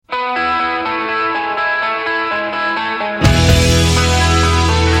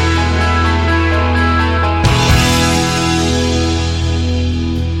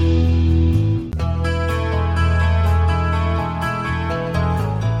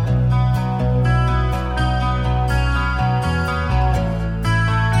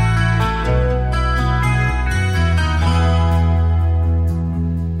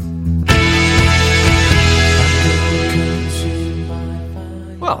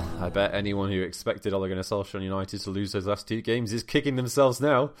Well, I bet anyone who expected Ole Gunnar Solskjaer United to lose those last 2 games is kicking themselves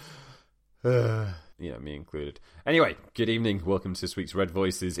now. Yeah, me included. Anyway, good evening. Welcome to this week's Red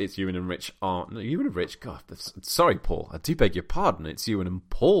Voices. It's Ewan and Rich. No, Ewan and Rich. God, sorry, Paul. I do beg your pardon. It's Ewan and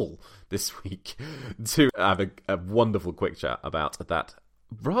Paul this week to have a wonderful quick chat about that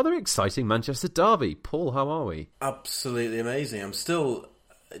rather exciting Manchester derby. Paul, how are we? Absolutely amazing. I'm still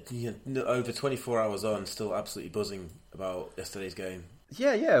over 24 hours on, still absolutely buzzing about yesterday's game.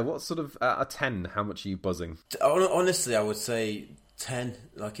 Yeah. What sort of out of 10? How much are you buzzing? Honestly, I would say 10.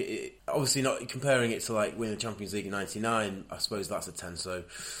 Like obviously not comparing it to like winning the Champions League in '99. I suppose that's a 10. So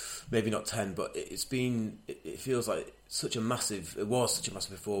maybe not 10, but it feels like it was such a massive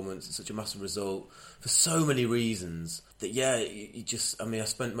performance, such a massive result for so many reasons that I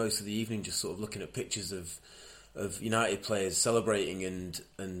spent most of the evening just sort of looking at pictures of United players celebrating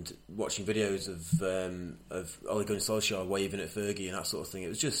and watching videos of Ole Gunnar Solskjaer waving at Fergie and that sort of thing. It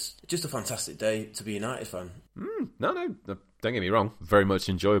was just a fantastic day to be a United fan. No, don't get me wrong. Very much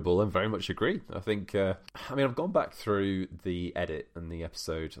enjoyable and very much agree. I think, I've gone back through the edit and the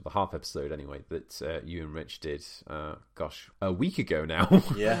episode, the half episode anyway, that you and Rich did, a week ago now,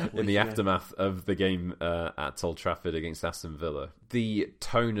 in the aftermath of the game at Old Trafford against Aston Villa. The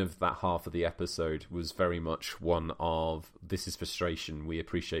tone of that half of the episode was very much one of, this is frustration, we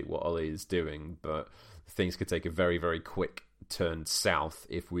appreciate what Ole is doing, but things could take a very, very quick turn south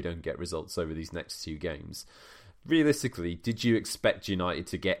if we don't get results over these next 2 games. Realistically, did you expect United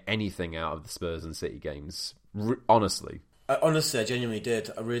to get anything out of the Spurs and City games? Honestly, I genuinely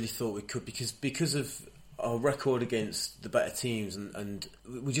did. I really thought we could because of our record against the better teams, and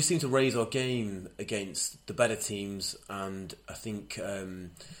we just seem to raise our game against the better teams. And I think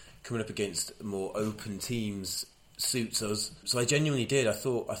coming up against more open teams suits us. So I genuinely did. I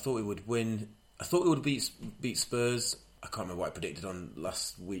thought we would win. I thought we would beat Spurs. I can't remember what I predicted on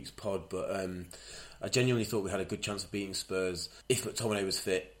last week's pod, but I genuinely thought we had a good chance of beating Spurs if McTominay was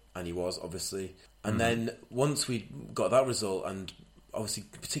fit, and he was, obviously. And then once we got that result, and obviously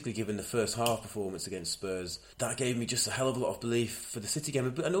particularly given the first half performance against Spurs, that gave me just a hell of a lot of belief for the City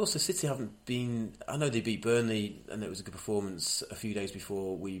game. And also City haven't been... I know they beat Burnley and it was a good performance a few days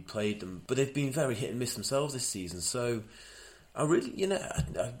before we played them, but they've been very hit and miss themselves this season. So I really,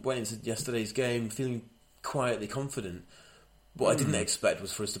 I went into yesterday's game feeling quietly confident. What I didn't expect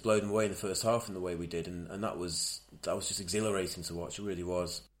was for us to blow them away in the first half in the way we did, and that was just exhilarating to watch. It really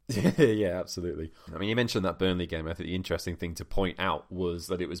was. Yeah, absolutely. I mean, you mentioned that Burnley game. I think the interesting thing to point out was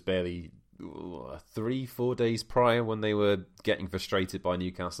that it was barely 3-4 days prior when they were getting frustrated by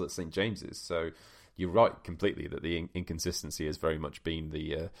Newcastle at St James's. So you're right completely that the inconsistency has very much been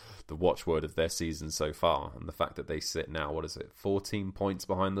the watchword of their season so far, and the fact that they sit now, 14 points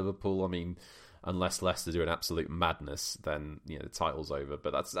behind Liverpool. I mean, unless Leicester do an absolute madness, then the title's over.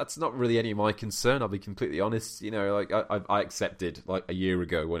 But that's not really any of my concern. I'll be completely honest. I accepted like a year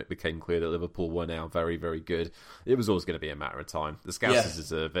ago when it became clear that Liverpool were now very, very good. It was always going to be a matter of time. The Scousers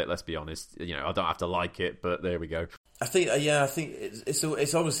deserve it. Let's be honest. I don't have to like it, but there we go. I think it's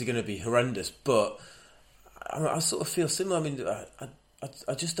obviously going to be horrendous, but I sort of feel similar. I mean,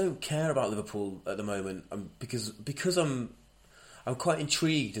 I just don't care about Liverpool at the moment because I'm quite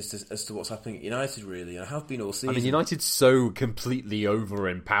intrigued as to what's happening at United, really, and I have been all season. I mean, United's so completely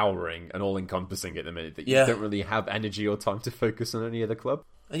over-empowering and all-encompassing at the minute that you don't really have energy or time to focus on any other club.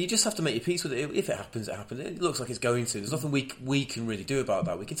 And you just have to make your peace with it. If it happens, it happens. It looks like it's going to. There's nothing we can really do about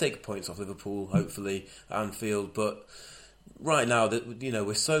that. We can take points off Liverpool, hopefully, at Anfield, but right now,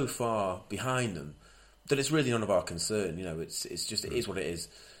 we're so far behind them that it's really none of our concern. It is what it is.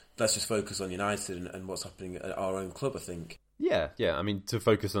 Let's just focus on United and what's happening at our own club, I think. Yeah. I mean, to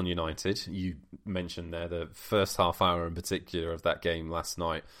focus on United, you mentioned there the first half hour in particular of that game last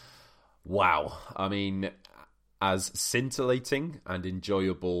night. Wow. I mean, as scintillating and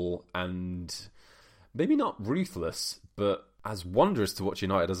enjoyable and maybe not ruthless, but as wondrous to watch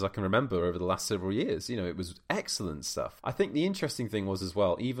United as I can remember over the last several years. It was excellent stuff. I think the interesting thing was as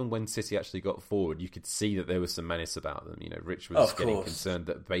well, even when City actually got forward, you could see that there was some menace about them. Rich was getting concerned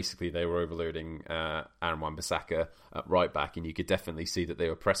that basically they were overloading Aaron Wan-Bissaka at right back, and you could definitely see that they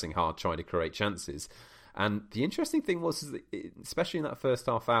were pressing hard, trying to create chances. And the interesting thing was, that especially in that first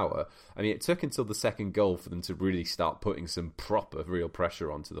half hour, I mean, it took until the second goal for them to really start putting some proper, real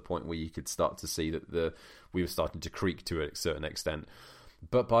pressure on, to the point where you could start to see that we were starting to creak to a certain extent.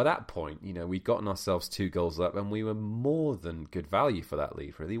 But by that point, we'd gotten ourselves 2 goals up, and we were more than good value for that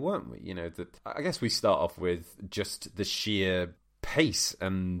lead, really, weren't we? I guess we start off with just the sheer pace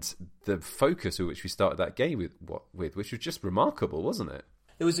and the focus with which we started that game with which was just remarkable, wasn't it?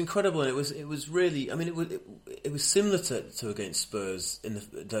 It was incredible, and it was really. I mean, it was similar to against Spurs in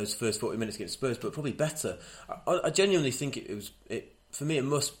those first 40 minutes against Spurs, but probably better. I genuinely think it for me. It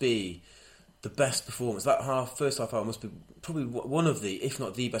must be the best performance. That first half hour must be probably one of the, if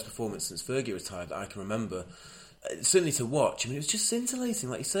not the best performance since Fergie retired that I can remember. Certainly to watch. I mean, it was just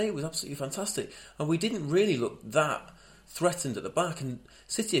scintillating, like you say. It was absolutely fantastic, and we didn't really look that threatened at the back. And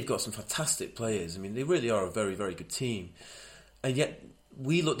City have got some fantastic players. I mean, they really are a very, very good team, and yet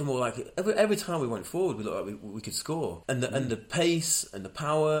we looked more like every time we went forward, we looked like we could score, and the pace and the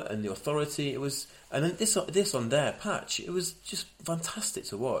power and the authority. It was, and then this on their patch, it was just fantastic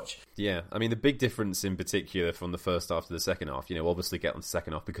to watch. Yeah, I mean the big difference in particular from the first half to the second half. Obviously get on the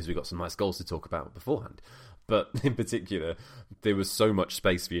second half because we got some nice goals to talk about beforehand. But in particular, there was so much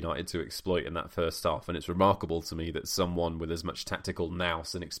space for United to exploit in that first half, and it's remarkable to me that someone with as much tactical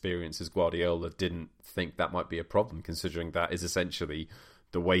nous and experience as Guardiola didn't think that might be a problem, considering that is essentially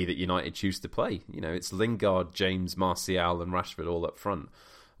the way that United choose to play. It's Lingard, James, Martial and Rashford all up front.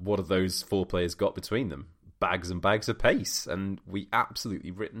 What have those four players got between them? Bags and bags of pace, and we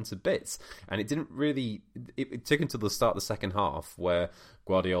absolutely written to bits. And it didn't really... It took until the start of the second half where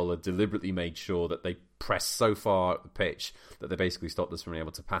Guardiola deliberately made sure that they pressed so far up the pitch that they basically stopped us from being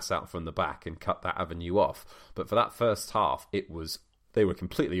able to pass out from the back and cut that avenue off. But for that first half, they were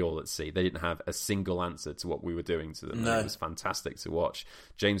completely all at sea. They didn't have a single answer to what we were doing to them. No. It was fantastic to watch.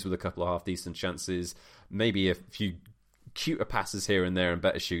 James with a couple of half-decent chances, maybe a few cuter passes here and there and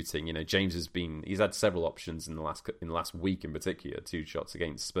better shooting. James he's had several options in the last week in particular, 2 shots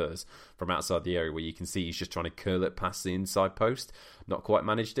against Spurs from outside the area where you can see he's just trying to curl it past the inside post. Not quite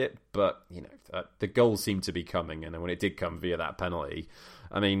managed it, but the goals seemed to be coming, and when it did come via that penalty,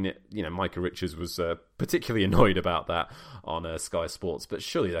 I mean, Micah Richards was particularly annoyed about that on Sky Sports, but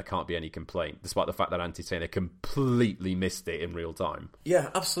surely there can't be any complaint, despite the fact that Ante Taylor completely missed it in real time. Yeah,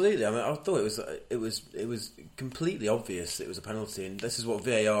 absolutely. I mean, I thought it was completely obvious it was a penalty, and this is what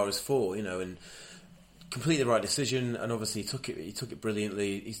VAR is for, and completely the right decision. And obviously he took it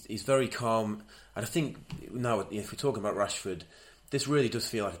brilliantly. He's very calm, and I think now if we're talking about Rashford, this really does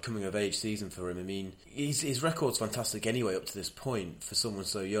feel like a coming-of-age season for him. I mean, his record's fantastic anyway up to this point for someone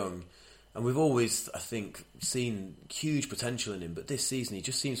so young. And we've always, I think, seen huge potential in him. But this season, he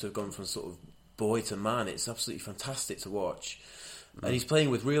just seems to have gone from sort of boy to man. It's absolutely fantastic to watch. And he's playing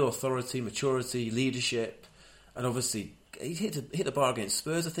with real authority, maturity, leadership. And obviously, he hit the bar against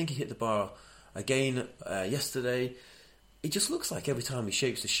Spurs. I think he hit the bar again yesterday. It just looks like every time he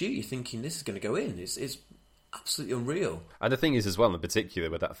shapes the shoot, you're thinking, this is going to go in. It's absolutely unreal. And the thing is as well, in particular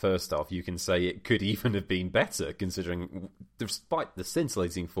with that first half, you can say it could even have been better, considering despite the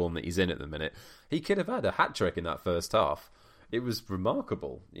scintillating form that he's in at the minute, he could have had a hat-trick in that first half. It was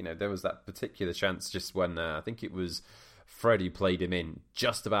remarkable. There was that particular chance just when I think it was Fred who played him in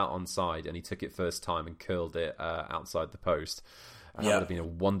just about onside, and he took it first time and curled it outside the post. And that would have been a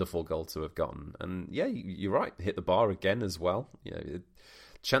wonderful goal to have gotten. And yeah, you're right, hit the bar again as well.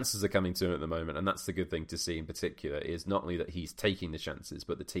 Chances are coming to him at the moment, and that's the good thing to see in particular, is not only that he's taking the chances,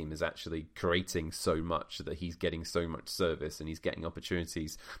 but the team is actually creating so much that he's getting so much service and he's getting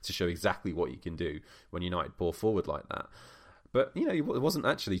opportunities to show exactly what you can do when United pour forward like that. But, it wasn't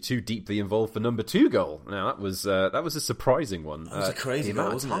actually too deeply involved for number 2 goal. Now, that was a surprising one. That was a crazy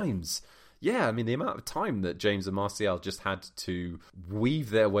goal, wasn't it? Yeah, I mean, the amount of time that James and Martial just had to weave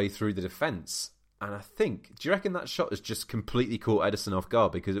their way through the defence. And I think, do you reckon that shot has just completely caught Ederson off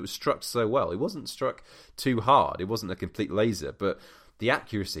guard because it was struck so well? It wasn't struck too hard. It wasn't a complete laser, but the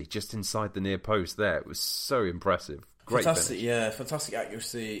accuracy just inside the near post there, it was so impressive. Great fantastic finish. Yeah, fantastic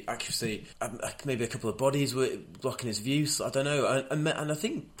accuracy. Maybe a couple of bodies were blocking his view. So I don't know. And I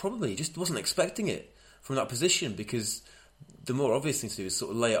think probably he just wasn't expecting it from that position, because the more obvious thing to do is sort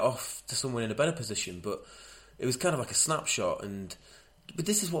of lay it off to someone in a better position. But it was kind of like a snapshot, but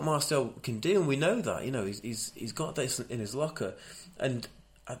this is what Martial can do, and we know that. He's got this in his locker, and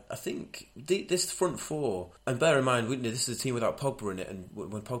I think this front four. And bear in mind, this is a team without Pogba in it, and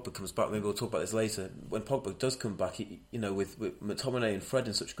when Pogba comes back, maybe we'll talk about this later. When Pogba does come back, with McTominay and Fred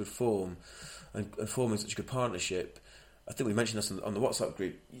in such good form and forming such a good partnership, I think we mentioned this on the WhatsApp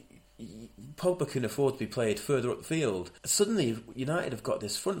group. Pogba can afford to be played further up the field. Suddenly, United have got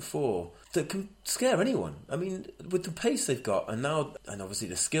this front four that can scare anyone. I mean, with the pace they've got, and obviously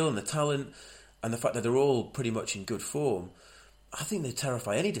the skill and the talent, and the fact that they're all pretty much in good form, I think they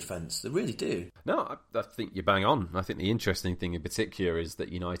terrify any defence. They really do. No, I think you're bang on. I think the interesting thing in particular is that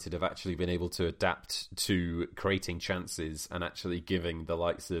United have actually been able to adapt to creating chances and actually giving the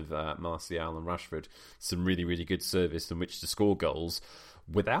likes of Martial and Rashford some really, really good service in which to score goals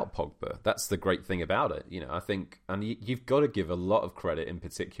without Pogba. That's the great thing about it. I think, and you've got to give a lot of credit in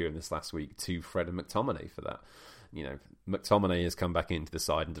particular in this last week to Fred and McTominay for that. McTominay has come back into the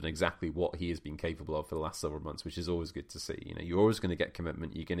side and done exactly what he has been capable of for the last several months, which is always good to see. You're always going to get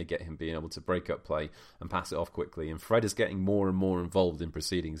commitment. You're going to get him being able to break up play and pass it off quickly. And Fred is getting more and more involved in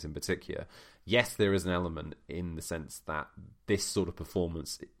proceedings in particular. Yes, there is an element in the sense that this sort of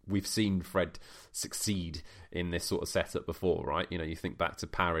performance, we've seen Fred succeed in this sort of setup before, right? You think back to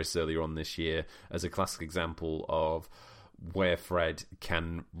Paris earlier on this year as a classic example of where Fred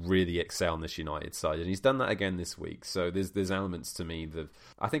can really excel on this United side, and he's done that again this week. So there's elements to me that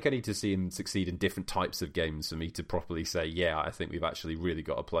I think I need to see him succeed in different types of games for me to properly say, yeah, I think we've actually really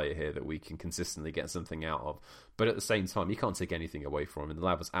got a player here that we can consistently get something out of. But at the same time, you can't take anything away from him, and the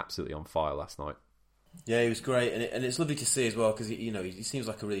lad was absolutely on fire last night. Yeah, he was great, and it's lovely to see as well because he seems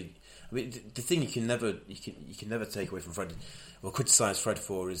like a really. I mean, the thing you can never take away from Fred, or criticise Fred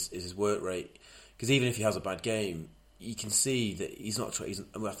for, is his work rate. Because even if he has a bad game, you can see that he's not.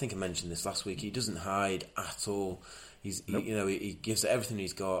 I think I mentioned this last week. He doesn't hide at all. Nope. He gives it everything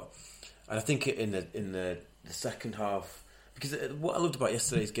he's got. And I think in the second half, because what I loved about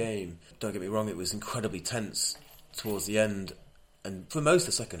yesterday's game, don't get me wrong, it was incredibly tense towards the end, and for most of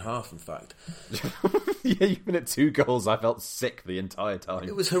the second half, in fact. Yeah, even at 2 goals, I felt sick the entire time.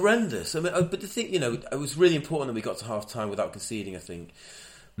 It was horrendous. I mean, but the thing, it was really important that we got to half time without conceding. I think.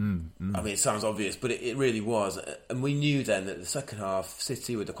 I mean, it sounds obvious, but it really was. And we knew then that the second half,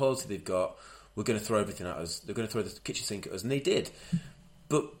 City, with the quality they've got, were going to throw everything at us. They're going to throw the kitchen sink at us, and they did.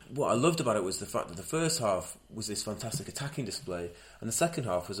 But what I loved about it was the fact that the first half was this fantastic attacking display, and the second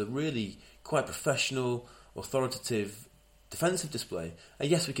half was a really quite professional, authoritative, defensive display. And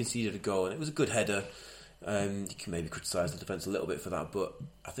yes, we conceded a goal, and it was a good header. You can maybe criticise the defence a little bit for that, but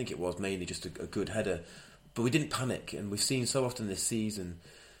I think it was mainly just a good header. But we didn't panic, and we've seen so often this season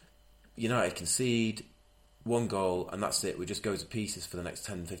United concede 1 goal and that's it. We just go to pieces for the next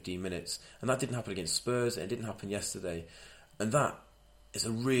 10-15 minutes, and that didn't happen against Spurs, and it didn't happen yesterday, and that is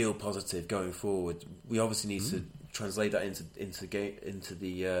a real positive going forward. We obviously need to translate that into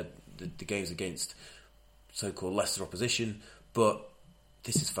the games against so-called lesser opposition, but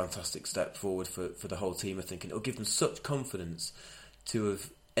this is a fantastic step forward for the whole team. I think it'll give them such confidence to have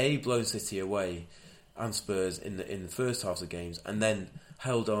blown City away and Spurs in the first halves of games, and then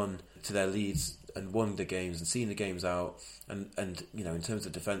held on to their leads and won the games and seen the games out. And in terms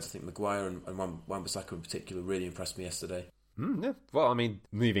of defence, I think Maguire and Wan-Bissaka in particular really impressed me yesterday. Yeah. Well, I mean,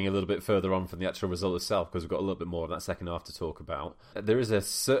 moving a little bit further on from the actual result itself, because we've got a little bit more of that second half to talk about, there is a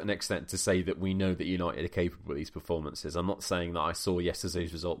certain extent to say that we know that United are capable of these performances. I'm not saying that I saw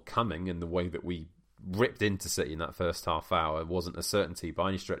yesterday's result coming, and the way that we ripped into City in that first half hour wasn't a certainty by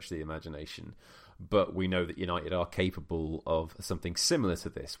any stretch of the imagination. But we know that United are capable of something similar to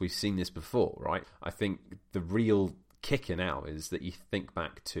this. We've seen this before, right? I think the real kicker now is that you think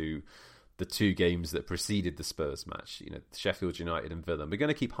back to the 2 games that preceded the Spurs match, Sheffield United and Villa. We're going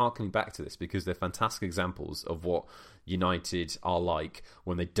to keep harkening back to this because they're fantastic examples of what United are like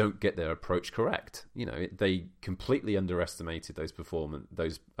when they don't get their approach correct. They completely underestimated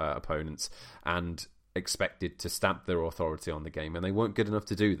those opponents and expected to stamp their authority on the game, and they weren't good enough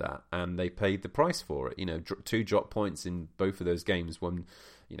to do that, and they paid the price for it. 2 drop points in both of those games when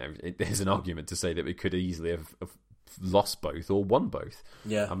there's an argument to say that we could easily have lost both or won both,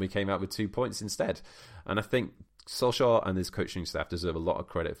 and we came out with 2 points instead. And I think Solskjaer and his coaching staff deserve a lot of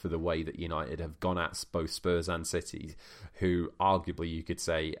credit for the way that United have gone at both Spurs and City, who arguably you could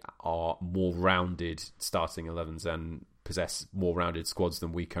say are more rounded starting 11s and possess more rounded squads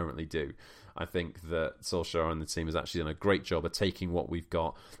than we currently do. I think that Solskjaer and the team has actually done a great job of taking what we've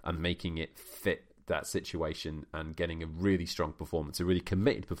got and making it fit that situation and getting a really strong performance, a really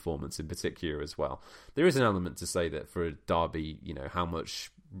committed performance in particular as well. There is an element to say that for a derby, how much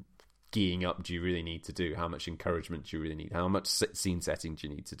geeing up do you really need to do? How much encouragement do you really need? How much scene setting do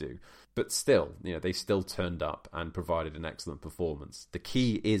you need to do? But still, they still turned up and provided an excellent performance. The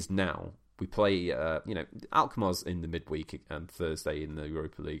key is now we play, Alkmaar's in the midweek and Thursday in the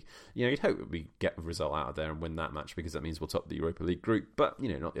Europa League. You'd hope that we get a result out of there and win that match because that means we'll top the Europa League group. But,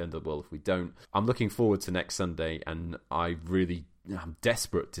 not the end of the world if we don't. I'm looking forward to next Sunday, and I'm really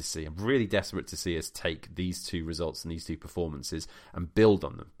desperate to see us take these 2 results and these 2 performances and build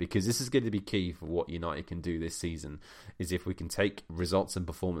on them, because this is going to be key for what United can do this season, is if we can take results and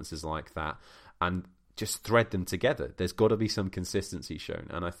performances like that and just thread them together. There's got to be some consistency shown,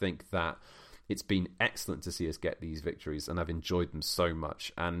 and I think that it's been excellent to see us get these victories, and I've enjoyed them so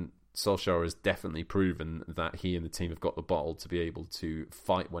much. And Solskjaer has definitely proven that he and the team have got the bottle to be able to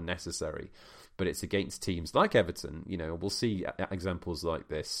fight when necessary. But it's against teams like Everton. We'll see examples like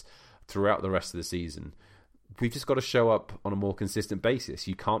this throughout the rest of the season. We've just got to show up on a more consistent basis.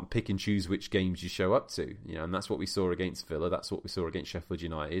 You can't pick and choose which games you show up to, and that's what we saw against Villa. That's what we saw against Sheffield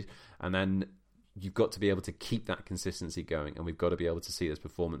United. And then you've got to be able to keep that consistency going, and we've got to be able to see those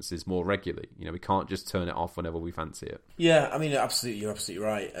performances more regularly. We can't just turn it off whenever we fancy it. Yeah, I mean, absolutely, you're absolutely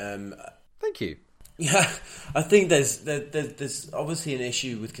right. Thank you. Yeah, I think there's obviously an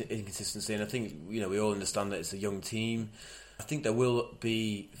issue with inconsistency, and I think we all understand that it's a young team. I think there will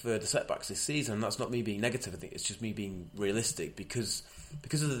be further setbacks this season, and that's not me being negative. I think it's just me being realistic because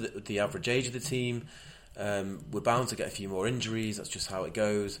of the average age of the team. We're bound to get a few more injuries. That's just how it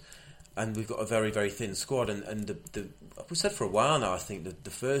goes, and we've got a very, very thin squad. And we've said for a while now, I think that the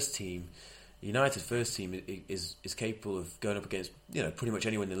first team, United first team, is capable of going up against pretty much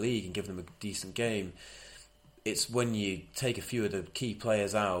anyone in the league and giving them a decent game. It's when you take a few of the key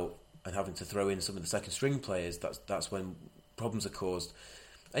players out and having to throw in some of the second string players that's when problems are caused.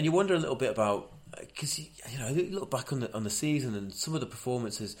 And you wonder a little bit about, because you look back on the season and some of the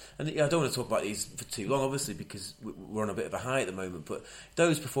performances, and I don't want to talk about these for too long, obviously, because we're on a bit of a high at the moment. But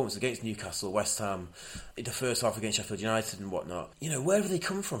those performances against Newcastle, West Ham, in the first half against Sheffield United and whatnot, where do they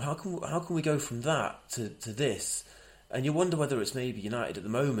come from? How can we go from that to this? And you wonder whether it's maybe United at the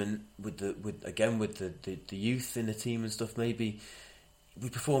moment with the youth in the team and stuff. Maybe we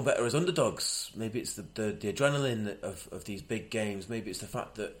perform better as underdogs. Maybe it's the adrenaline of these big games. Maybe it's the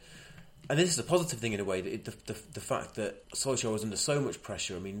fact that, and this is a positive thing in a way, the fact that Solskjaer was under so much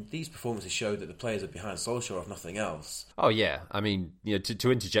pressure. I mean, these performances show that the players are behind Solskjaer, if nothing else. Oh yeah, I mean,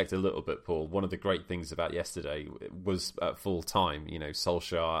 to interject a little bit, Paul. One of the great things about yesterday was at full time.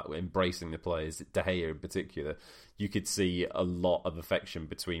 Solskjaer embracing the players, De Gea in particular. You could see a lot of affection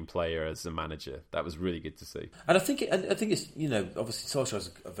between players and manager. That was really good to see. And I think it's obviously Solskjaer's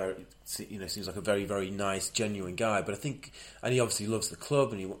seems like a very, very nice, genuine guy. But I think, and he obviously loves the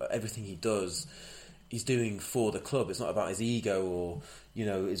club, and everything he does, he's doing for the club. It's not about his ego or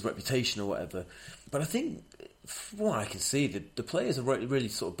his reputation or whatever. But I think, from what I can see, the players are really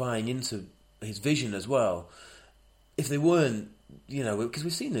sort of buying into his vision as well. If they weren't, because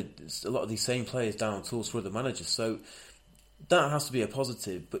we've seen a lot of these same players down tools for other managers, so that has to be a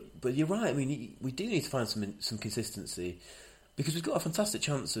positive. But you're right. I mean, we do need to find some consistency, because we've got a fantastic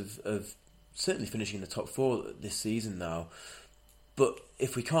chance of certainly finishing in the top four this season now. But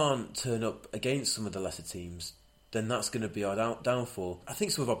if we can't turn up against some of the lesser teams, then that's going to be our downfall. I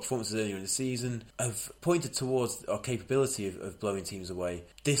think some of our performances earlier in the season have pointed towards our capability of blowing teams away.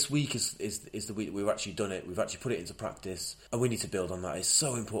 This week is the week that we've actually done it. We've actually put it into practice, and we need to build on that. It's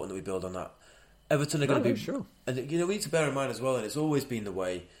so important that we build on that. Everton are going to be sure, and we need to bear in mind as well, and it's always been the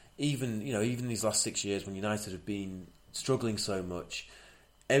way. Even these last 6 years when United have been struggling so much,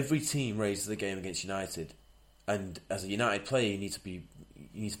 every team raises the game against United, and as a United player, you need to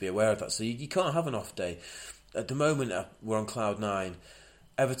be aware of that. So you can't have an off day. At the moment, we're on cloud nine.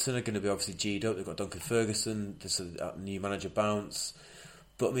 Everton are going to be obviously G'd up. They've got Duncan Ferguson. There's a new manager bounce.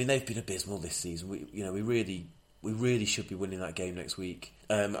 But I mean, they've been abysmal this season. We really should be winning that game next week.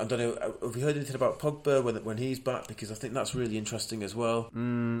 I don't know. Have you heard anything about Pogba when he's back? Because I think that's really interesting as well.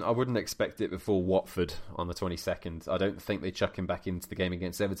 I wouldn't expect it before Watford on the 22nd. I don't think they chuck him back into the game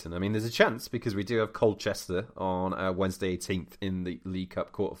against Everton. I mean, there's a chance because we do have Colchester on Wednesday 18th in the League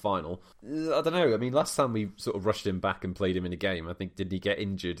Cup quarter-final. I don't know. I mean, last time we sort of rushed him back and played him in a game, I think, did he get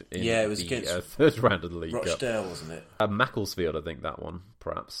injured in it was the third round of the League Rochdale, Cup? Wasn't it? Macclesfield, I think, that one,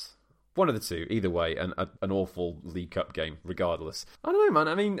 perhaps. One of the two, either way, an awful League Cup game, regardless. I don't know, man.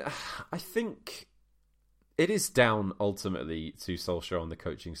 I mean, I think it is down ultimately to Solskjaer and the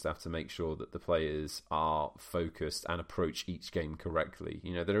coaching staff to make sure that the players are focused and approach each game correctly.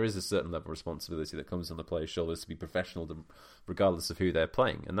 There is a certain level of responsibility that comes on the players' shoulders to be professional, regardless of who they're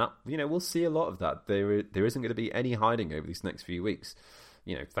playing. And that, we'll see a lot of that. There isn't going to be any hiding over these next few weeks.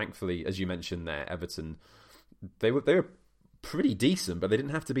 Thankfully, as you mentioned there, Everton, they were pretty decent, but they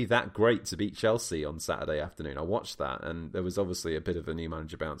didn't have to be that great to beat Chelsea on Saturday afternoon. I watched that, and there was obviously a bit of a new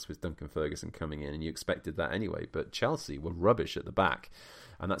manager bounce with Duncan Ferguson coming in, and you expected that anyway, but Chelsea were rubbish at the back,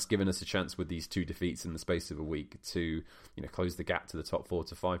 and that's given us a chance with these two defeats in the space of a week to close the gap to the top 4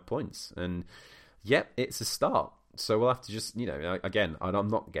 to 5 points. And yep, it's a start. So we'll have to just, again, I'm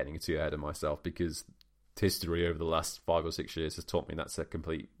not getting too ahead of myself, because history over the last 5 or 6 years has taught me that's a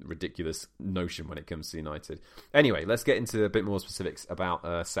complete ridiculous notion when it comes to United. Anyway, let's get into a bit more specifics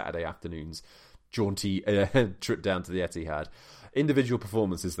about Saturday afternoon's jaunty trip down to the Etihad. Individual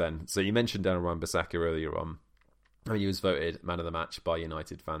performances then. So you mentioned Aaron Wan-Bissaka earlier on. I mean, he was voted man of the match by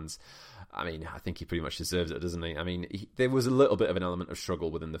United fans. I mean, I think he pretty much deserves it, doesn't he? I mean, there was a little bit of an element of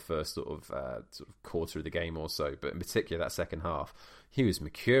struggle within the first sort of quarter of the game or so, but in particular that second half, he was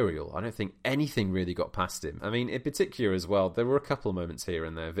mercurial. I don't think anything really got past him. I mean, in particular as well, there were a couple of moments here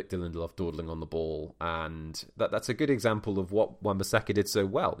and there, Victor Lindelof dawdling on the ball, and that's a good example of what Wan-Bissaka did so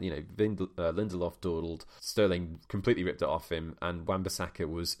well. You know, Lindelof dawdled, Sterling completely ripped it off him, and Wan-Bissaka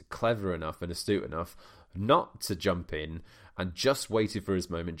was clever enough and astute enough not to jump in and just waited for his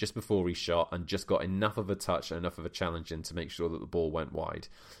moment just before he shot and just got enough of a touch and enough of a challenge in to make sure that the ball went wide.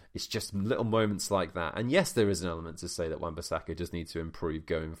 It's just little moments like that. And yes, there is an element to say that Wan-Bissaka does need to improve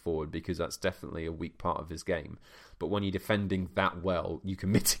going forward, because that's definitely a weak part of his game. But when you're defending that well, you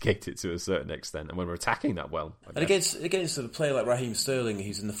can mitigate it to a certain extent. And when we're attacking that well... And against a player like Raheem Sterling,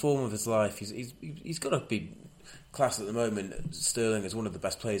 who's in the form of his life, he's got to be classed at the moment, Sterling, as one of the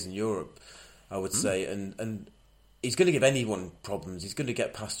best players in Europe, I would say, and he's going to give anyone problems. He's going to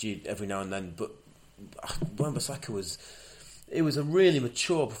get past you every now and then. But Wan-Bissaka was a really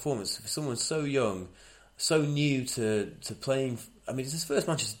mature performance for someone so young, so new to playing. I mean, it's his first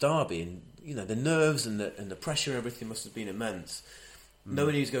Manchester derby, and you know the nerves and the pressure and everything must have been immense.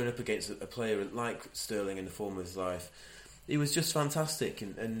 Knowing he was going up against a player like Sterling in the form of his life, it was just fantastic.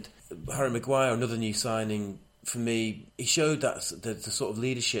 And Harry Maguire, another new signing. For me, he showed that the sort of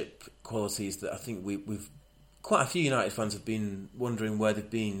leadership qualities that I think we've quite a few United fans have been wondering where they've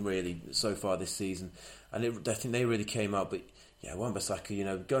been really so far this season, and I think they really came out. But yeah, Wan-Bissaka, you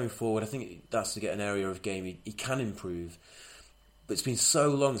know, going forward, I think that's to get an area of game he can improve. But it's been so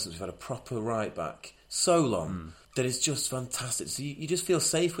long since we've had a proper right back, so long that it's just fantastic. So you just feel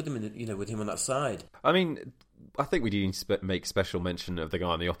safe with him, with him on that side. I mean, I think we do need to make special mention of the guy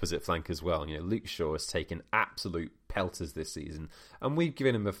on the opposite flank as well. You know, Luke Shaw has taken absolute pelters this season, and we've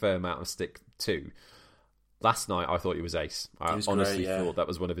given him a fair amount of stick too. Last night, I thought he was ace. I honestly thought that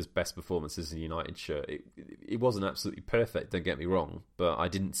was one of his best performances in a United shirt. It wasn't absolutely perfect, don't get me wrong, but I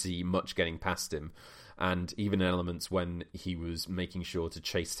didn't see much getting past him. And even elements when he was making sure to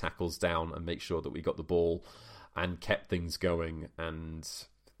chase tackles down and make sure that we got the ball and kept things going. And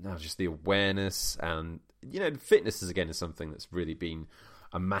now just the awareness and, fitness is something that's really been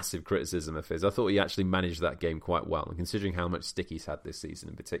a massive criticism of his. I thought he actually managed that game quite well, and considering how much stick he's had this season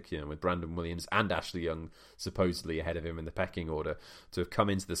in particular, with Brandon Williams and Ashley Young supposedly ahead of him in the pecking order, to have come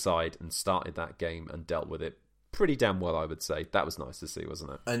into the side and started that game and dealt with it pretty damn well, I would say. That was nice to see,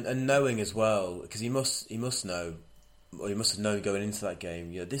 wasn't it? And knowing as well, because he must know, or he must have known going into that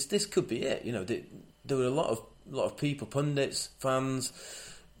game, this could be it. There were a lot of people, pundits, fans,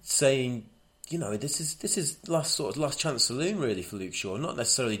 saying, this is last chance saloon really for Luke Shaw. Not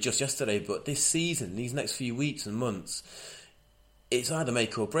necessarily just yesterday, but this season, these next few weeks and months, it's either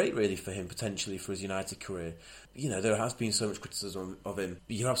make or break really for him, potentially, for his United career. There has been so much criticism of him,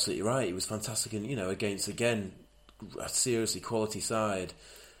 but you're absolutely right. He was fantastic, and against again a seriously quality side,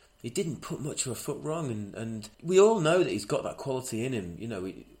 he didn't put much of a foot wrong, and we all know that he's got that quality in him.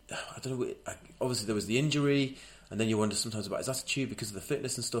 I don't know. Obviously, there was the injury, and then you wonder sometimes about his attitude because of the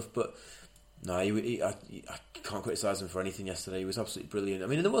fitness and stuff, but. No, I can't criticise him for anything yesterday. He was absolutely brilliant. I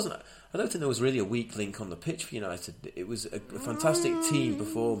mean, I don't think there was really a weak link on the pitch for United. It was a fantastic team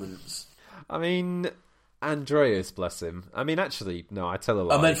performance. I mean, Andreas, bless him. I mean, actually, no, I tell a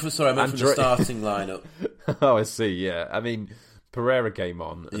lie. I meant from the starting lineup. Oh, I see, yeah. I mean, Pereira came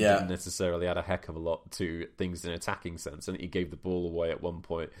on and didn't necessarily add a heck of a lot to things in an attacking sense. And he gave the ball away at one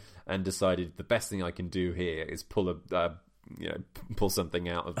point and decided the best thing I can do here is pull something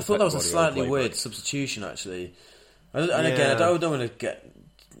out of the I thought that was a slightly weird substitution, actually. And again, I don't want to get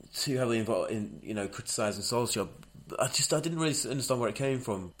too heavily involved in, criticising Solskjaer. I didn't really understand where it came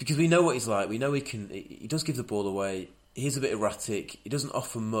from. Because we know what he's like. We know he does give the ball away. He's a bit erratic. He doesn't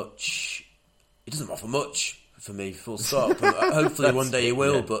offer much. He doesn't offer much for me, full stop. Hopefully one day he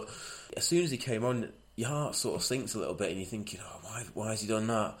will. Yeah. But as soon as he came on, your heart sort of sinks a little bit, and you're thinking, why has he done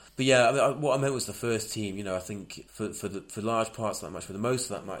that? But yeah, I mean, what I meant was the first team. I think for large parts of that match, for the most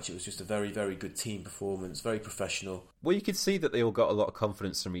of that match, it was just a very, very good team performance, very professional. Well, you could see that they all got a lot of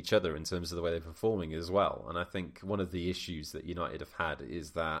confidence from each other in terms of the way they're performing as well. And I think one of the issues that United have had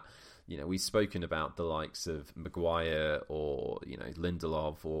is that, we've spoken about the likes of Maguire or,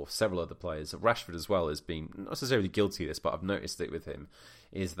 Lindelof or several other players. Rashford as well has been not necessarily guilty of this, but I've noticed it with him,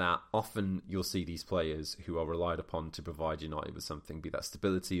 is that often you'll see these players who are relied upon to provide United with something, be that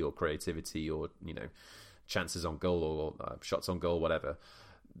stability or creativity or, chances on goal or shots on goal, whatever.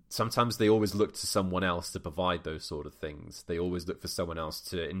 sometimes they always look to someone else to provide those sort of things. They always look for someone else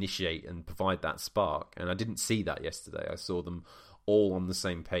to initiate and provide that spark. And I didn't see that yesterday. I saw them all on the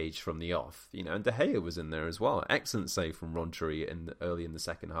same page from the off. And De Gea was in there as well. Excellent save from Rodri early in the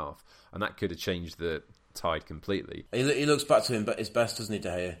second half. And that could have changed the tide completely. He looks back to his best, doesn't he, De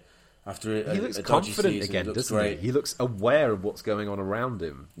Gea? After he looks confident again, doesn't he? He looks aware of what's going on around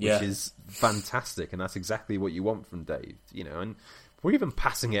him, which is fantastic. And that's exactly what you want from Dave. And we're even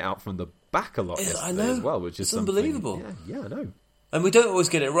passing it out from the back a lot yesterday as well, which is unbelievable. Yeah, I know. And we don't always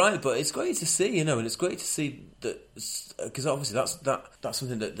get it right, but it's great to see, and it's great to see that, because obviously that's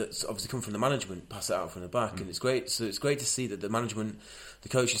something that's obviously come from the management, pass it out from the back, and it's great. So it's great to see that the management, the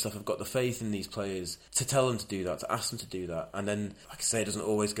coaching staff have got the faith in these players to tell them to do that, to ask them to do that, and then, like I say, it doesn't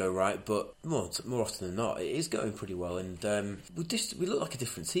always go right, but more often than not, it is going pretty well. And we looked like a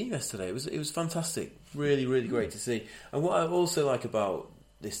different team yesterday. It was fantastic, really, really great to see. And what I also like about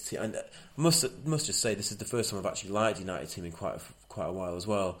this team, and I must just say, this is the first time I've actually liked the United team in quite a while as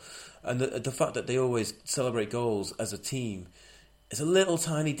well, and the fact that they always celebrate goals as a team is a little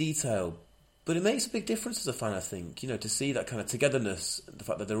tiny detail, but it makes a big difference as a fan. I think to see that kind of togetherness, the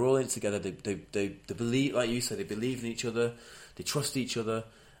fact that they're all in it together, they believe, like you said, they believe in each other, they trust each other,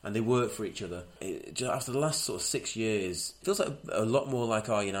 and they work for each other. After the last sort of 6 years, it feels like a lot more like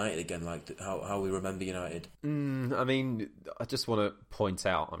our United again, like how we remember United. I mean, I just want to point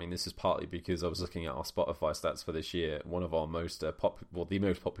out, this is partly because I was looking at our Spotify stats for this year. One of our the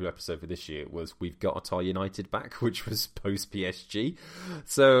most popular episode for this year was We've Got Our United Back, which was post-PSG.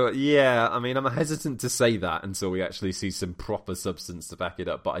 So, yeah, I'm hesitant to say that until we actually see some proper substance to back it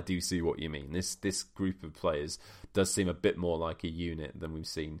up, but I do see what you mean. This group of players does seem a bit more like a unit than we've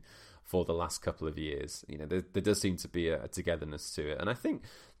seen for the last couple of years. There does seem to be a togetherness to it. And I think,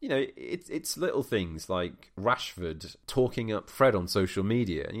 it's little things like Rashford talking up Fred on social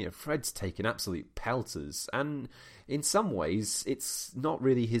media. Fred's taken absolute pelters. And in some ways, it's not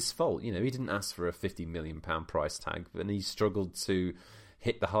really his fault. He didn't ask for a £50 million price tag, and he struggled to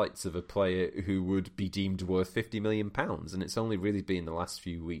hit the heights of a player who would be deemed worth £50 million. And it's only really been the last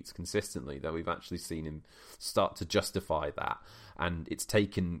few weeks consistently that we've actually seen him start to justify that. And it's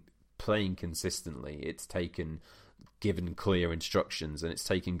taken playing consistently. It's taken given clear instructions, and it's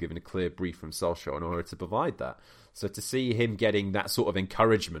taken given a clear brief from Solskjaer in order to provide that. So to see him getting that sort of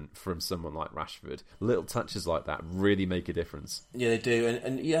encouragement from someone like Rashford, little touches like that really make a difference. Yeah, they do.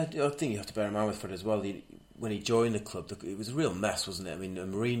 And yeah, I think you have to bear in mind with Fred as well. When he joined the club, it was a real mess, wasn't it?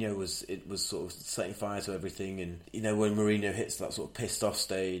 Mourinho was sort of setting fire to everything, and when Mourinho hits that sort of pissed off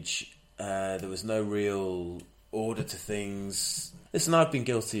stage, there was no real order to things. Listen, I've been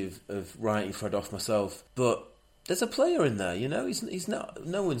guilty of writing Fred off myself, but there's a player in there. He's not.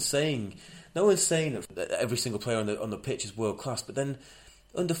 No one's saying that every single player on the pitch is world class, but then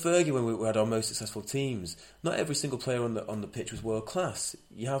under Fergie, when we had our most successful teams, not every single player on the pitch was world class.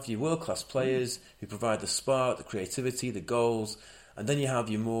 You have your world class players who provide the spark, the creativity, the goals, and then you have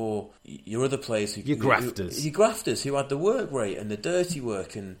your other players your grafters who had the work rate and the dirty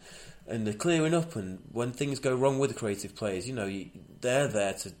work and the clearing up, and when things go wrong with the creative players, they're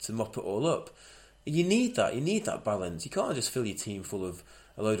there to mop it all up. You need that balance. You can't just fill your team full of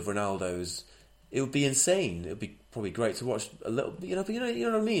a load of Ronaldos. It would be insane. It would be probably great to watch a little, but you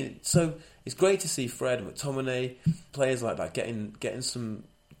know what I mean. So it's great to see Fred and McTominay, players like that, getting some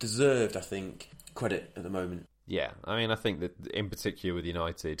deserved, I think, credit at the moment. Yeah, I think that in particular with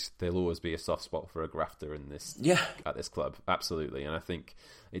United, there'll always be a soft spot for a grafter at this club, absolutely. And I think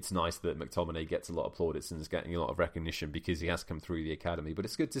it's nice that McTominay gets a lot of plaudits and is getting a lot of recognition because he has come through the academy. But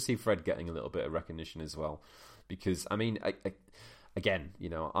it's good to see Fred getting a little bit of recognition as well, because again,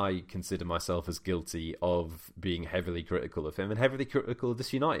 I consider myself as guilty of being heavily critical of him and heavily critical of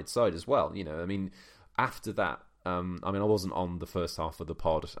this United side as well. After that. I wasn't on the first half of the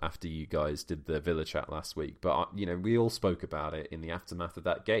pod after you guys did the Villa chat last week, but we all spoke about it in the aftermath of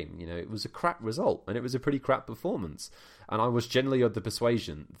that game. It was a crap result and it was a pretty crap performance, and I was generally of the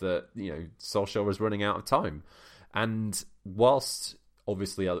persuasion that Solskjaer was running out of time. And whilst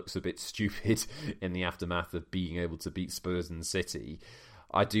obviously I looks a bit stupid in the aftermath of being able to beat Spurs and City,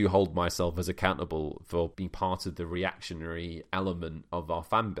 I do hold myself as accountable for being part of the reactionary element of our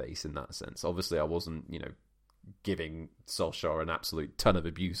fan base in that sense. Obviously, I wasn't giving Solskjaer an absolute ton of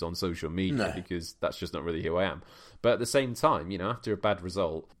abuse on social media, because that's just not really who I am. But at the same time, after a bad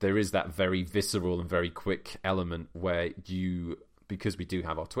result, there is that very visceral and very quick element where because we do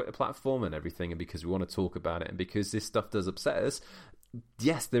have our Twitter platform and everything, and because we want to talk about it, and because this stuff does upset us,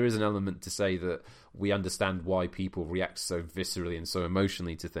 yes, there is an element to say that we understand why people react so viscerally and so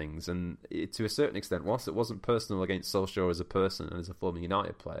emotionally to things. And to a certain extent, whilst it wasn't personal against Solskjaer as a person and as a former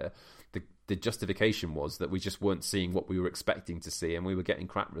United player, the justification was that we just weren't seeing what we were expecting to see, and we were getting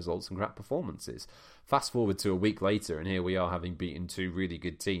crap results and crap performances. Fast forward to a week later, and here we are having beaten two really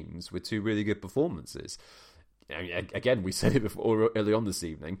good teams with two really good performances. Again, we said it before early on this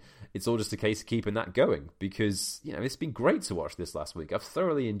evening. It's all just a case of keeping that going, because it's been great to watch this last week. I've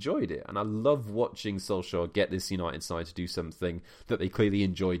thoroughly enjoyed it, and I love watching Solskjaer get this United side to do something that they clearly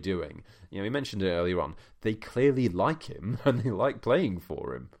enjoy doing. We mentioned it earlier on. They clearly like him, and they like playing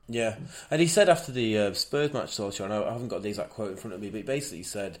for him. Yeah, and he said after the Spurs match, Solskjaer, and I haven't got the exact quote in front of me, but he basically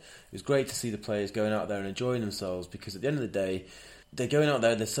said it was great to see the players going out there and enjoying themselves, because at the end of the day, they're going out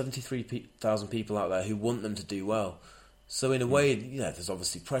there, there's 73,000 people out there who want them to do well. So in a way, there's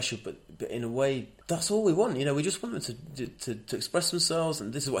obviously pressure, but in a way, that's all we want. We just want them to express themselves,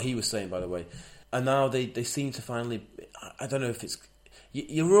 and this is what he was saying, by the way. And now they seem to finally, I don't know if it's...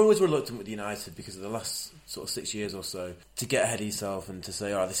 You're always reluctant with United because of the last sort of 6 years or so to get ahead of yourself and to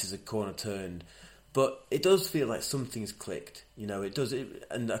say, this is a corner turned. But it does feel like something's clicked. It does.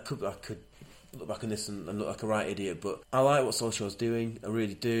 And I could look back on this and look like a right idiot, but I like what Solskjaer's doing. I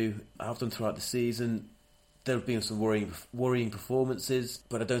really do. I have done throughout the season. There have been some worrying performances,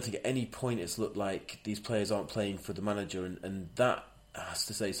 but I don't think at any point it's looked like these players aren't playing for the manager, and that has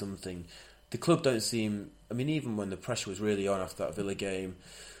to say something. The club don't seem... I mean, even when the pressure was really on after that Villa game,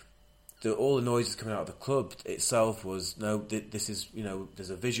 all the noises coming out of the club itself was, no, this is, there's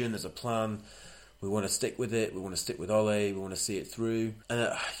a vision, there's a plan. We want to stick with it. We want to stick with Ole. We want to see it through. And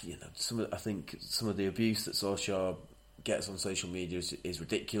I think some of the abuse that Solskjaer gets on social media is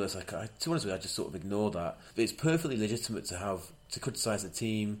ridiculous. To be honest with you, I just sort of ignore that. But it's perfectly legitimate to criticise the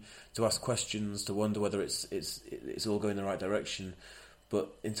team, to ask questions, to wonder whether it's all going in the right direction. But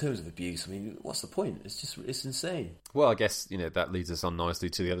in terms of abuse, I mean, what's the point? It's insane. Well, I guess, that leads us on nicely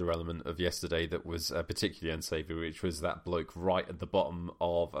to the other element of yesterday that was particularly unsavoury, which was that bloke right at the bottom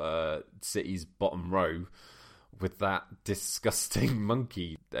of City's bottom row with that disgusting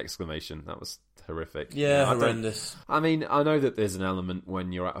monkey exclamation. That was horrific. Yeah, horrendous. I mean, I know that there's an element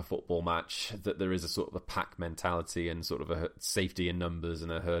when you're at a football match that there is a sort of a pack mentality and sort of a safety in numbers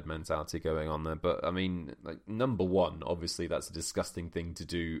and a herd mentality going on there. But I mean, number one, obviously that's a disgusting thing to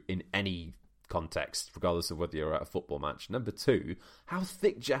do in any context, regardless of whether you're at a football match. Number two, how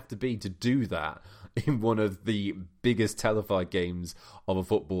thick do you have to be to do that in one of the biggest televised games of a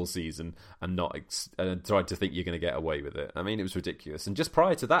football season and not try to think you're going to get away with it? I mean, it was ridiculous. And just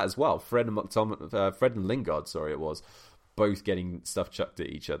prior to that as well, Fred and Lingard, both getting stuff chucked at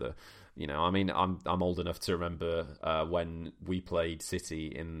each other. I mean, I'm old enough to remember when we played City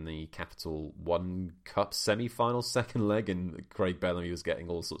in the Capital One Cup semi-final second leg, and Craig Bellamy was getting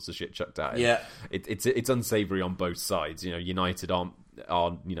all sorts of shit chucked at him. Yeah, it's unsavoury on both sides. United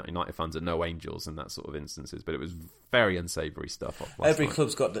United fans are no angels in that sort of instances, but it was very unsavoury stuff. Every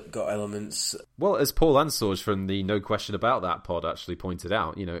club's got elements. Well, as Paul Ansouge from the No Question About That pod actually pointed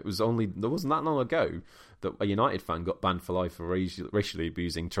out, there wasn't that long ago that a United fan got banned for life for racially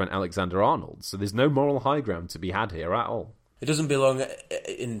abusing Trent Alexander-Arnold. So there's no moral high ground to be had here at all. It doesn't belong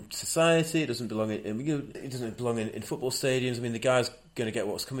in society. It doesn't belong in football stadiums. I mean, the guy's going to get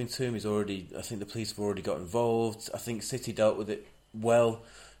what's coming to him. I think the police have already got involved. I think City dealt with it well.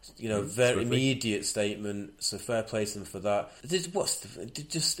 Very immediate statement. So fair play to them for that.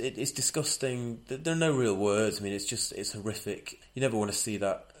 It's disgusting. There are no real words. I mean, it's horrific. You never want to see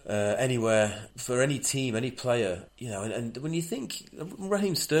that anywhere for any team, any player. And when you think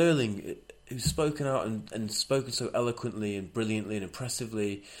Raheem Sterling, who's spoken out and spoken so eloquently and brilliantly and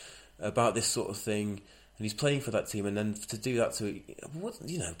impressively about this sort of thing, and he's playing for that team, and then to do that to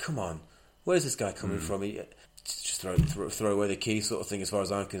come on, where's this guy coming from? Just throw away the key sort of thing as far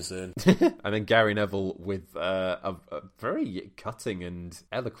as I'm concerned. And then Gary Neville with a very cutting and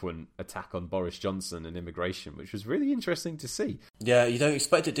eloquent attack on Boris Johnson and immigration, which was really interesting to see. Yeah, you don't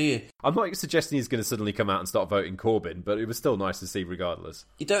expect it, do you? I'm not suggesting he's going to suddenly come out and start voting Corbyn, but it was still nice to see regardless.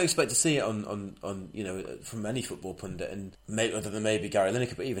 You don't expect to see it on from any football pundit, and other than maybe Gary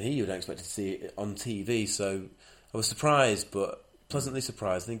Lineker, but even you don't expect to see it on TV. So I was surprised, but pleasantly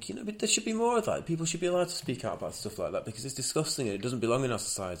surprised. I think, there should be more of that. People should be allowed to speak out about stuff like that, because it's disgusting and it doesn't belong in our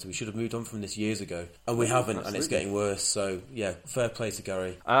society. We should have moved on from this years ago, and we haven't. Absolutely. And it's getting worse. So yeah, fair play to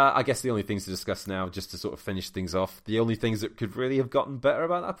Gary. I guess the only things to discuss now, just to sort of finish things off, the only things that could really have gotten better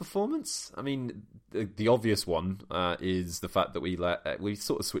about that performance, I mean, the obvious one is the fact that we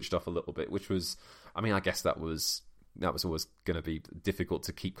sort of switched off a little bit, which was, I mean, I guess that was that was always going to be difficult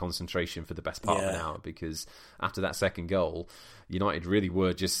to keep concentration for the best part of an hour, because after that second goal, United really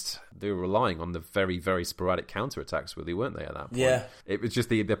were they were relying on the very, very sporadic counter-attacks, really, weren't they, at that point? Yeah. It was just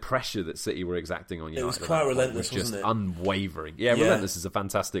the pressure that City were exacting on United. It was quite relentless, was just wasn't it? Unwavering. Yeah, relentless is a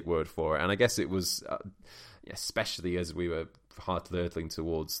fantastic word for it. And I guess it was, especially as we were hard-hurtling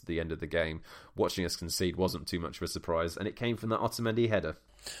towards the end of the game, watching us concede wasn't too much of a surprise, and it came from that Otamendi header.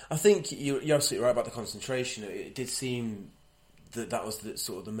 I think you're absolutely right about the concentration. It did seem that was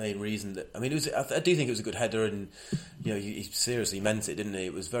sort of the main reason. That, I mean, I do think it was a good header, and he seriously meant it, didn't he?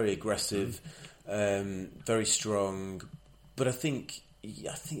 It was very aggressive, very strong. But I think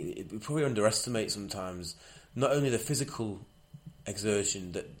we probably underestimate sometimes not only the physical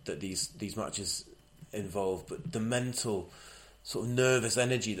exertion that these matches involve, but the mental sort of nervous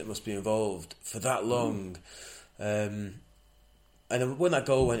energy that must be involved for that long. And when that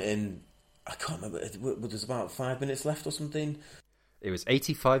goal went in, I can't remember, there's about 5 minutes left or something. It was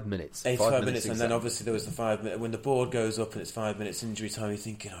 85 minutes. 85 minutes, and then obviously there was the 5 minute, when the board goes up and it's 5 minutes injury time, you're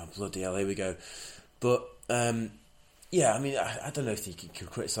thinking, oh bloody hell, here we go. But I mean, I don't know if you can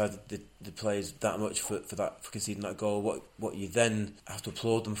criticise the players that much for conceding that goal. What you then have to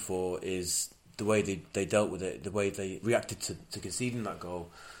applaud them for is the way they dealt with it, the way they reacted to conceding that goal.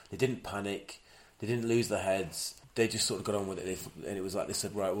 They didn't panic, they didn't lose their heads. They just sort of got on with it, and it was like they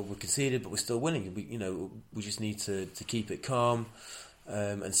said, right, well, we conceded, but we're still winning. We just need to keep it calm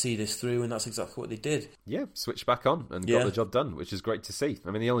and see this through, and that's exactly what they did. Yeah, switched back on and got the job done, which is great to see.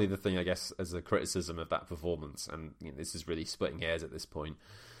 I mean, the only other thing, I guess, as a criticism of that performance, and this is really splitting hairs at this point,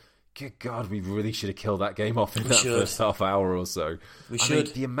 good God, we really should have killed that game off in first half hour or so. We should.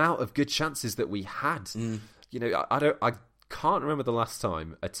 Mean, the amount of good chances that we had. I can't remember the last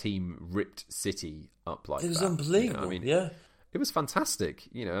time a team ripped City up like that. It was unbelievable. It was fantastic.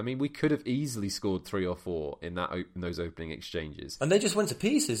 We could have easily scored 3 or 4 in those opening exchanges. And they just went to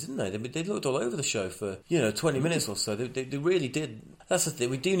pieces, didn't they? They looked all over the show for 20 minutes or so. They really did. That's the thing.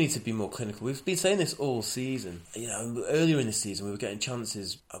 We do need to be more clinical. We've been saying this all season. Earlier in the season we were getting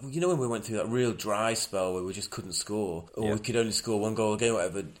chances. When we went through that real dry spell where we just couldn't score, or we could only score 1 goal a game,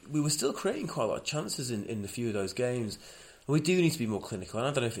 whatever. We were still creating quite a lot of chances in a few of those games. We do need to be more clinical, and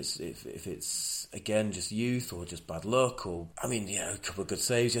I don't know if it's again just youth or just bad luck, or a couple of good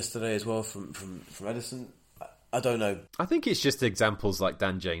saves yesterday as well from Ederson. I don't know. I think it's just examples like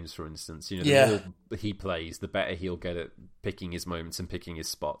Dan James, for instance. The more he plays, the better he'll get at picking his moments and picking his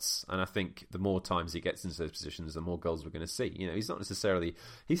spots. And I think the more times he gets into those positions, the more goals we're going to see. He's not necessarily...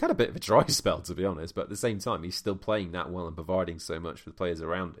 He's had a bit of a dry spell, to be honest, but at the same time, he's still playing that well and providing so much for the players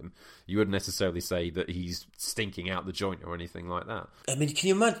around him. You wouldn't necessarily say that he's stinking out the joint or anything like that. I mean, can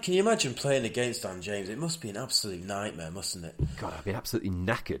you imagine playing against Dan James? It must be an absolute nightmare, mustn't it? God, I'd be absolutely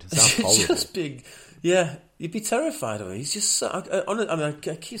knackered. It sounds horrible. Just big... Yeah, you'd be terrified of him. He's just so...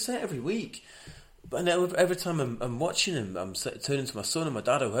 I keep saying it every week. But every time I'm watching him, I'm turning to my son and my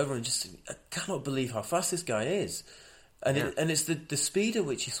dad or whoever, and just I cannot believe how fast this guy is. And it's the speed at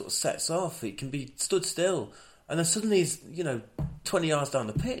which he sort of sets off. It can be stood still, and then suddenly he's 20 yards down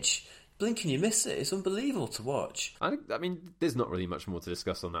the pitch. Blink and you miss it. It's unbelievable to watch. I mean, there's not really much more to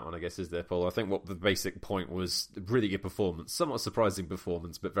discuss on that one, I guess, is there, Paul? I think what the basic point was, really good performance, somewhat surprising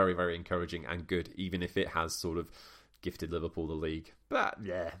performance, but very, very encouraging and good, even if it has sort of gifted Liverpool the league. But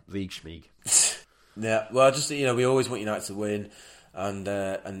yeah, league schmeeg. Yeah, well, just we always want United to win, and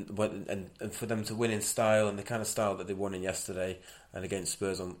for them to win in style, and the kind of style that they won in yesterday and against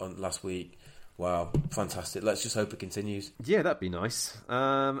Spurs on last week. Wow, fantastic. Let's just hope it continues. Yeah, that'd be nice.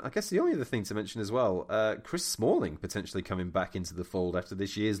 I guess the only other thing to mention as well, Chris Smalling potentially coming back into the fold after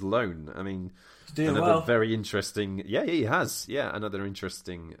this year's loan. I mean, he's doing another well. Very interesting... Yeah, he has. Yeah, another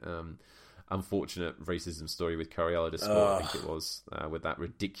interesting... unfortunate racism story with Correia de Sport, I think it was, with that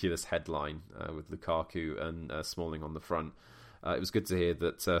ridiculous headline with Lukaku and Smalling on the front. It was good to hear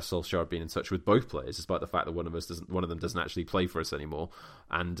that Solskjaer had been in touch with both players, despite the fact that one of them doesn't actually play for us anymore.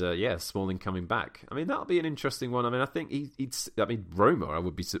 And Smalling coming back. I mean, that'll be an interesting one. I mean, I think Roma. I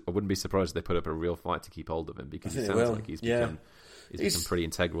wouldn't be surprised if they put up a real fight to keep hold of him, because he sounds like he's become pretty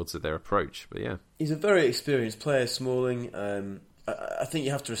integral to their approach. But yeah, he's a very experienced player, Smalling. I think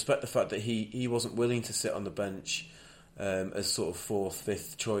you have to respect the fact that he wasn't willing to sit on the bench as sort of 4th,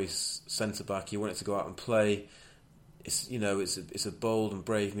 5th choice centre back. He wanted to go out and play. It's a bold and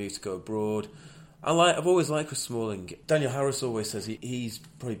brave move to go abroad. I've always liked Chris Smalling. Daniel Harris always says he's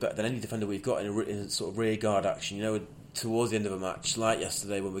probably better than any defender we've got in sort of rear guard action. Towards the end of a match, like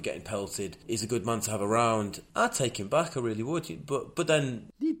yesterday when we're getting pelted, he's a good man to have around. I'd take him back, I really would. But then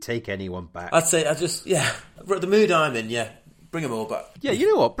you'd take anyone back. I'd say the mood I'm in, yeah. Bring them all back. Yeah, you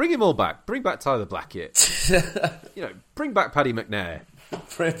know what? Bring him all back. Bring back Tyler Blackett. Bring back Paddy McNair.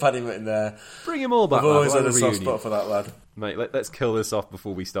 Bring Paddy McNair. Bring him all back. I've always had a soft spot for that lad. Mate, let's kill this off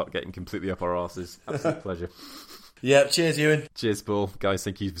before we start getting completely up our arses. Absolute pleasure. Yeah, cheers, Ewan. Cheers, Paul. Guys,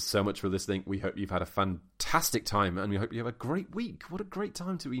 thank you so much for listening. We hope you've had a fantastic time, and we hope you have a great week. What a great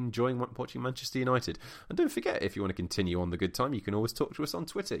time to be enjoying watching Manchester United. And don't forget, if you want to continue on the good time, you can always talk to us on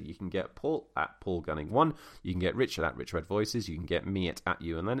Twitter. You can get Paul at PaulGunning1, you can get Richard at Rich Red Voices, you can get me at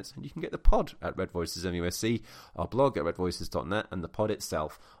Ewan Lennox, and you can get the pod at Red Voices MUSC, our blog at redvoices.net, and the pod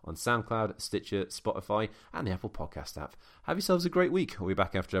itself on SoundCloud, Stitcher, Spotify, and the Apple Podcast app. Have yourselves a great week. We'll be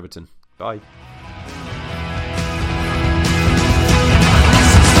back after Everton. Bye.